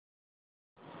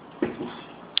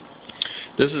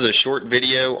This is a short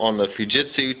video on the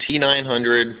Fujitsu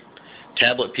T900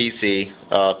 tablet PC.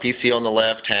 PC on the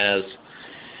left has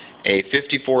a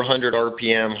 5400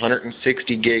 RPM,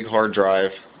 160 gig hard drive.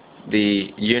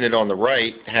 The unit on the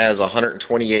right has a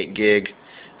 128 gig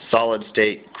solid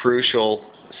state Crucial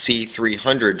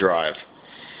C300 drive.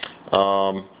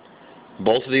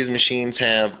 Both of these machines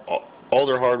have all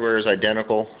their hardware is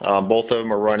identical. Both of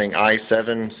them are running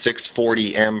i7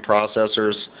 640M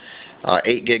processors,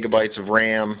 8 gigabytes of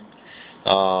RAM,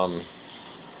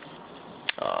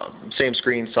 same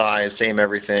screen size, same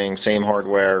everything, same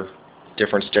hardware,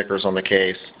 different stickers on the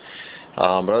case.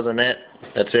 But other than that,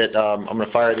 that's it. I'm going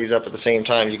to fire these up at the same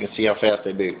time. You can see how fast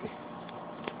they boot.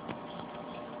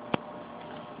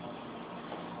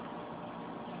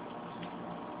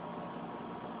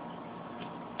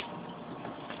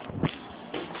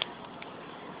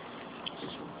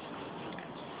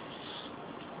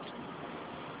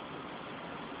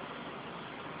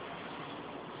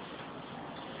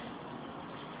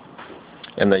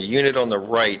 And the unit on the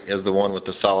right is the one with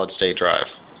the solid state drive.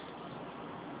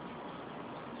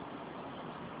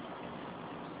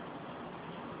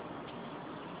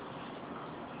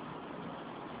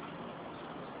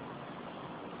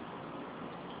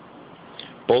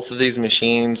 Both of these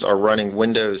machines are running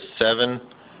Windows 7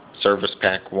 Service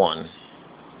Pack 1.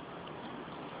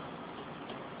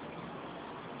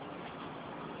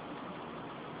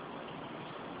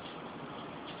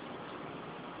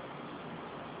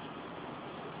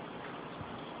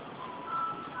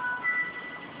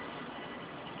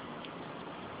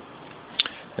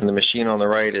 And the machine on the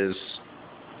right is,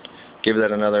 give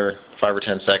that another 5 or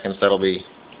 10 seconds, that'll be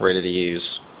ready to use.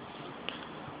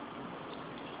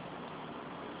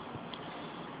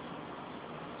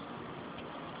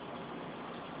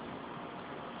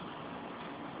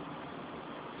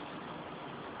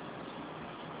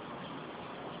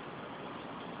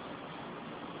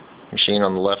 Machine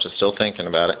on the left is still thinking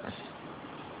about it.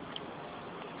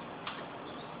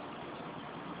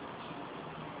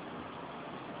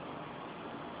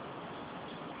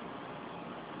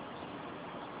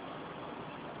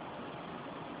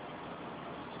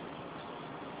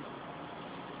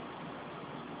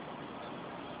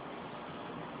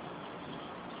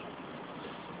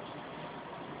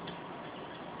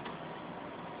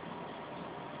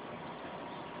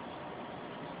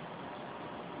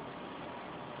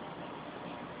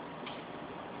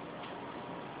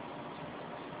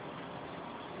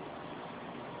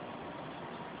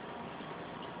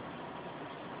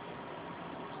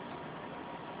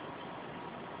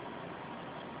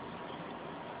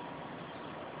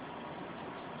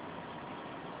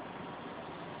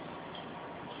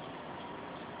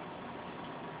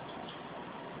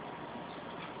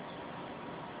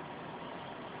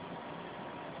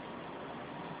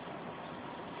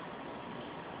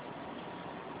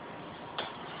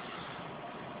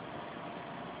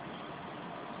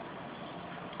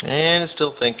 And it's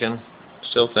still thinking,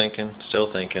 still thinking,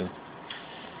 still thinking.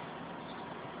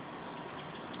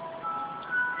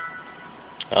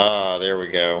 Ah, there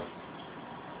we go.